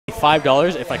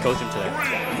$5 if I coach him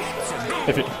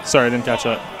today. Sorry, I didn't catch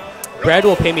that. Brad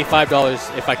will pay me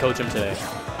 $5 if I coach him today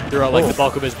throughout like the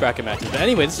bulk of his bracket matches. But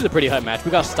anyway, this is a pretty hype match.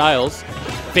 We got Styles,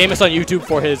 famous on YouTube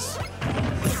for his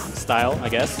style, I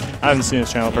guess. I haven't seen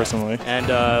his channel personally. And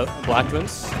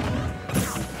Blacktwins.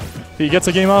 If he gets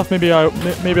a game off, maybe I'll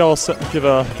give him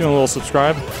a little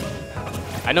subscribe.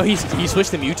 I know he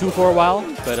switched to Mewtwo for a while,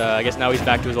 but I guess now he's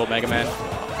back to his old Megaman.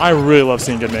 I really love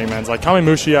seeing good Megamans. Like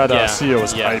Kamimushi at CEO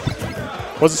was hype.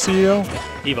 Was it CEO?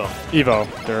 Evo. Evo.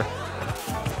 There.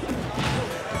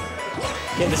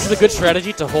 Yeah, this is a good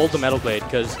strategy to hold the Metal Blade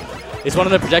because it's one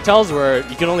of the projectiles where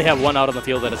you can only have one out on the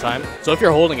field at a time. So if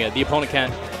you're holding it, the opponent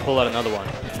can't pull out another one.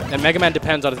 And Mega Man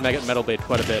depends on his Metal Blade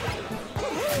quite a bit.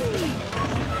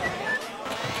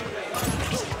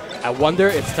 I wonder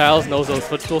if Styles knows those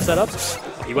footstool setups.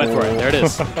 He went for it. There it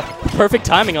is. Perfect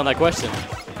timing on that question.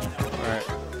 All right.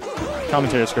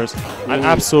 Commentator scores. I'd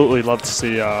absolutely love to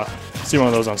see one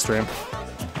of those on stream.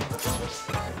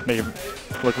 Make it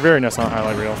look very nice on a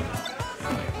highlight reel.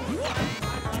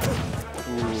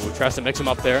 Ooh, tries to mix him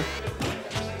up there.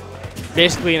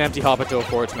 Basically an empty hop into a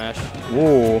forward smash.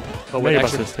 Whoa. But with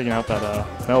Megabuster's is taking out that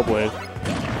Metal Blade.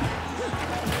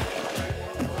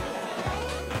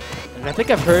 And I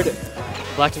think I've heard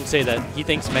Blacktwins say that he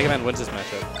thinks Mega Man wins this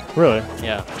matchup. Really?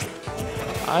 Yeah.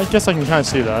 I guess I can kind of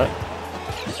see that.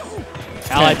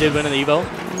 Ally did win in the Evo,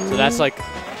 so that's like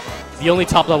the only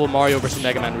top-level Mario versus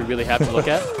Mega Man we really have to look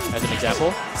at as an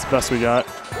example. It's the best we got.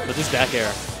 But this back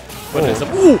air.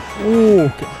 Ooh.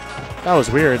 Ooh. That was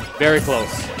weird. Very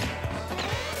close.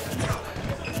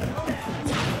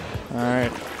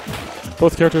 Alright.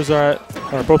 Both players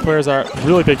are at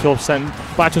really big kill percent.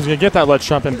 Blacktwins gonna get that ledge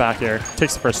jump and back air.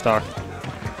 Takes the first stock.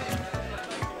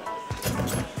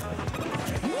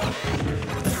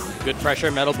 Good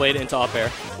pressure, Metal Blade into up air.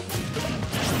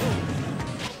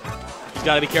 He's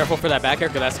got to be careful for that back air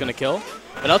because that's going to kill.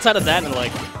 But outside of that and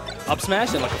like up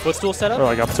smash and like a footstool setup. Or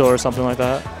like up tilt or something like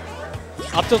that.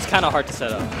 Up tilt's kind of hard to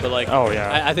set up. But like, oh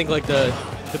yeah. I think like the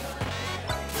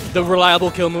reliable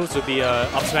kill moves would be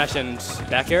up smash and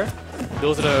back air.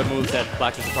 Those are the moves that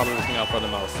Blacktwins are probably looking out for the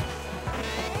most.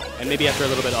 And maybe after a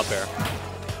little bit up air.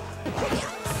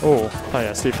 Oh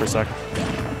yeah, Steve for a sec.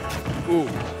 Ooh.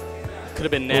 Could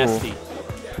have been nasty.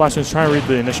 Blacktwins trying to read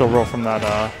the initial roll from that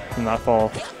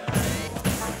fall.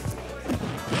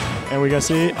 And we're gonna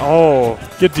see,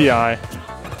 good DI.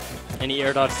 And he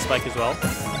air dodged the spike as well.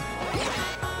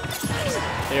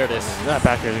 There it is. That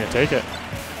back air is gonna take it.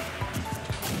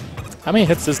 How many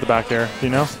hits is the back air? Do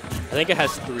you know? I think it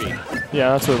has 3.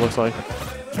 Yeah, that's what it looks like.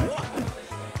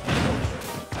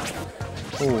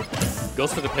 Ooh.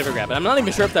 Goes for the pivot grab. And I'm not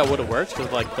even sure if that would have worked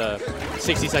because like the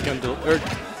 60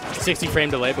 frame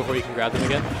delay before you can grab them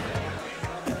again.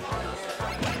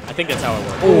 I think that's how it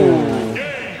works.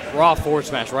 Ooh. Raw forward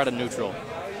smash right at neutral.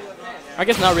 I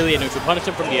guess not really at neutral. Punish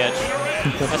him from the edge.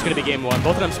 That's going to be game 1.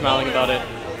 Both of them smiling about it.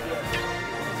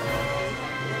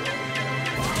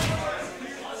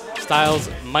 Styles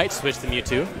might switch to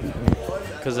Mewtwo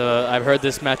because I've heard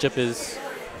this matchup is,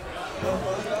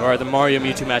 or the Mario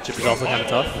Mewtwo matchup is also kind of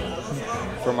tough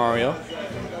for Mario.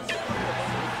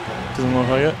 Doesn't look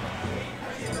like it.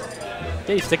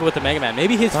 Yeah, he's sticking with the Mega Man.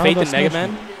 Maybe his faith in Mega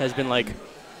Man has been like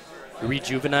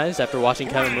rejuvenized after watching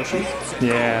Kamimushi.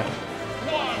 Yeah.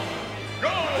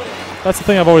 That's the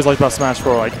thing I've always liked about Smash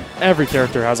 4. Like every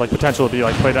character has like potential to be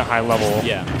like played at high level.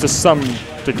 Yeah. To some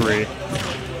degree.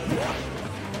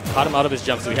 Caught him out of his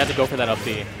jump, so we had to go for that up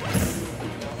B.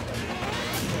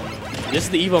 This is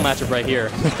the Evo matchup right here.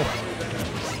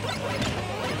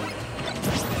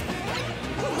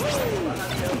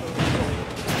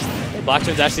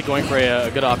 Blacktwins actually going for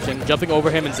a good option, jumping over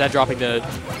him and Z dropping the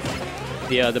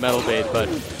Metal Blade, but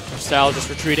Styles just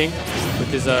retreating with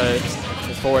his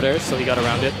forward airs, so he got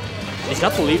around it. He's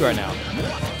got the lead right now.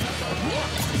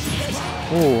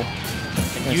 Ooh.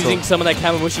 And using some of that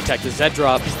Kamimushi tech, the Z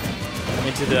drop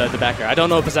into the back air. I don't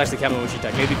know if it's actually Kamimushi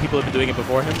tech. Maybe people have been doing it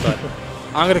before him, but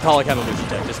I'm going to call it Kamimushi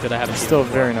tech just because I haven't seen it. Still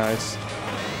very nice.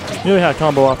 Nearly had a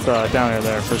combo off the down air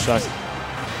there for a sec.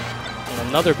 And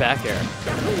another back air.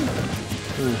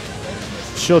 Ooh.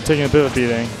 Shield taking a bit of a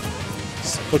beating.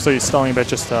 Looks like he's stalling a bit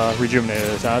just to rejuvenate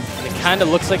his ad. And it kind of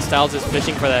looks like Styles is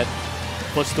fishing for that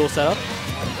footstool setup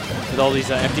with all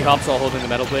these empty hops all holding the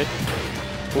Metal Blade.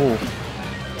 Ooh.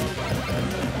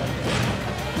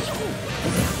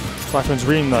 Blacktwins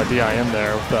reading the DI in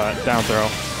there with the down throw.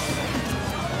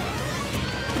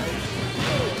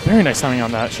 Very nice timing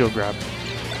on that shield grab.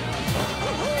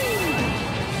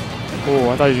 Oh,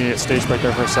 I thought he was going to get stage break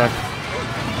there for a sec.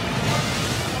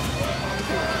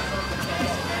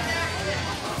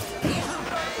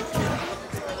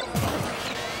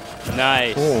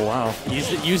 Nice. Oh, wow. He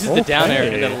uses the down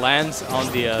air and then lands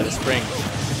on the spring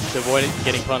to avoid it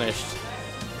getting punished.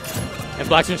 And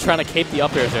Blacktwins trying to cape the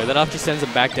up airs there. That actually sends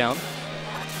him back down.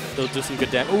 They'll do some good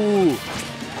damage. Ooh!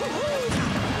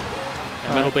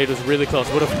 And Metal Blade was really close.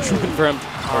 Would have true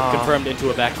confirmed into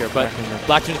a back air. But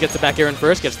Blacktwins gets the back air in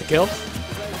first, gets the kill.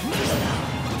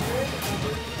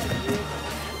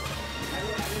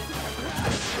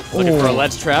 Looking for a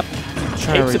ledge trap.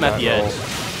 Capes him at the edge.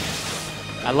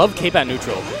 I love cape at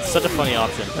neutral. It's such a funny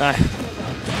option.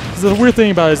 The weird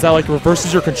thing about it is that like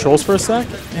reverses your controls for a sec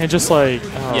and just like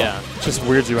just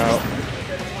weirds you out.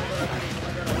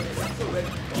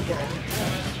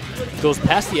 Goes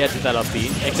past the edge with that up B,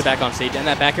 makes it back on stage, and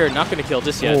that back air not going to kill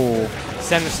just yet.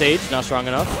 Center stage, not strong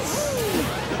enough.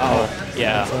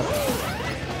 Yeah.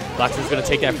 Blacktwins going to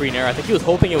take that free nair. I think he was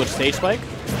hoping it would stage spike,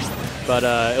 but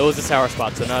it was a sour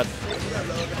spot, so not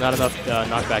enough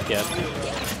knockback yet.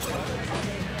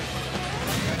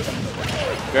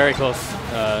 Very close.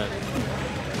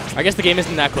 I guess the game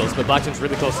isn't that close, but Blacktwins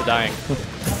really close to dying.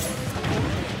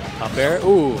 Up air.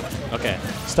 Ooh. Okay.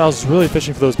 Styles is really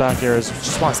fishing for those back airs.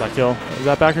 Just wants that kill. Is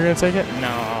that back air going to take it?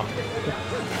 No.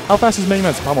 How fast is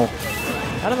Megaman's pummel?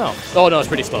 I don't know. Oh, no, it's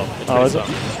pretty slow. It's pretty slow.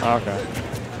 Oh, okay.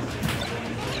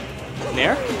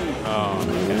 Nair? Oh,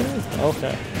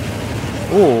 okay.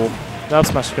 Ooh. That up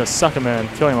smash is going to suck him in,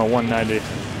 killing him at 190.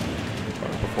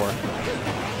 Before.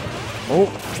 Oh.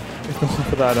 He's going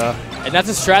for that. And that's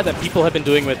a strat that people have been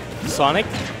doing with Sonic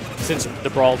since the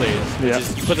Brawl days. Which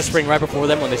is you put the spring right before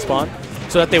them when they spawn,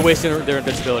 so that they waste their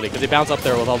invincibility, because they bounce up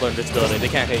there with all their invincibility. They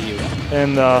can't hit you.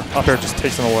 And up air just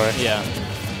takes them away. Yeah.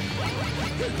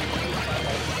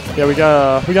 Yeah, we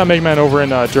got Megaman over in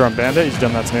Durham Bandit. He's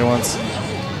done that to me once.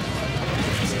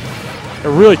 It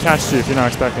really catches you if you're not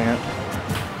expecting it.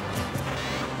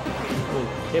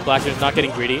 Okay, Blacktwins not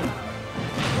getting greedy.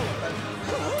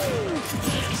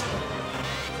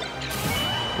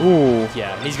 Ooh.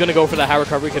 Yeah, and he's going to go for that high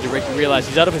recovery because he realized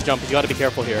he's out of his jump. He's got to be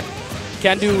careful here.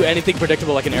 Can't do anything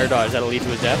predictable like an air dodge. That'll lead to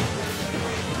his death.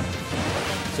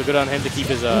 So good on him to keep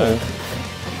his... I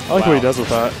like what he does with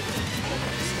that.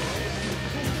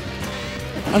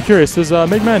 I'm curious, does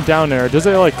Megaman down air, does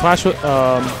it like clash with...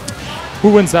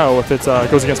 who wins now if it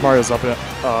goes against Mario's up B?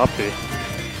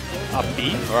 Up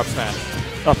B or up smash?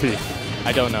 Up B.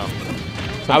 I don't know.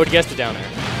 I would guess the down air.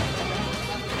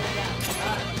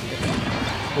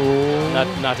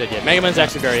 Not dead yet. Megaman's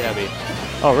actually very heavy.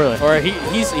 Oh, really? Or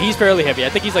he's fairly heavy. I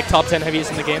think he's like top 10 heaviest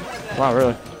in the game. Wow,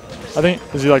 really? I think,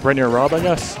 is he like right near Rob, I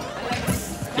guess?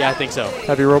 Yeah, I think so.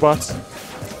 Heavy robots?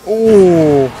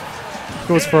 Ooh.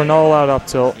 Goes for an all-out up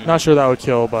tilt. Not sure that would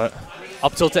kill, but...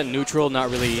 Up tilt at neutral, not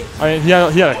really... I mean, he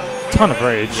had a ton of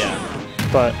rage. Yeah.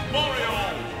 But...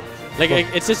 Like,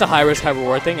 it's just a high-risk,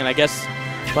 high-reward thing, and I guess...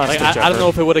 Like, I don't know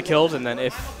if it would have killed, and then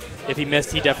if he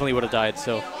missed, he definitely would have died,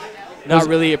 so... Not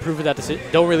really approve of that decision.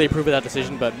 Don't really approve of that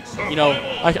decision, but you know,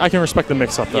 I can respect the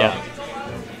mix-up though. Yeah,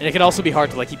 and it can also be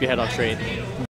hard to like keep your head on straight.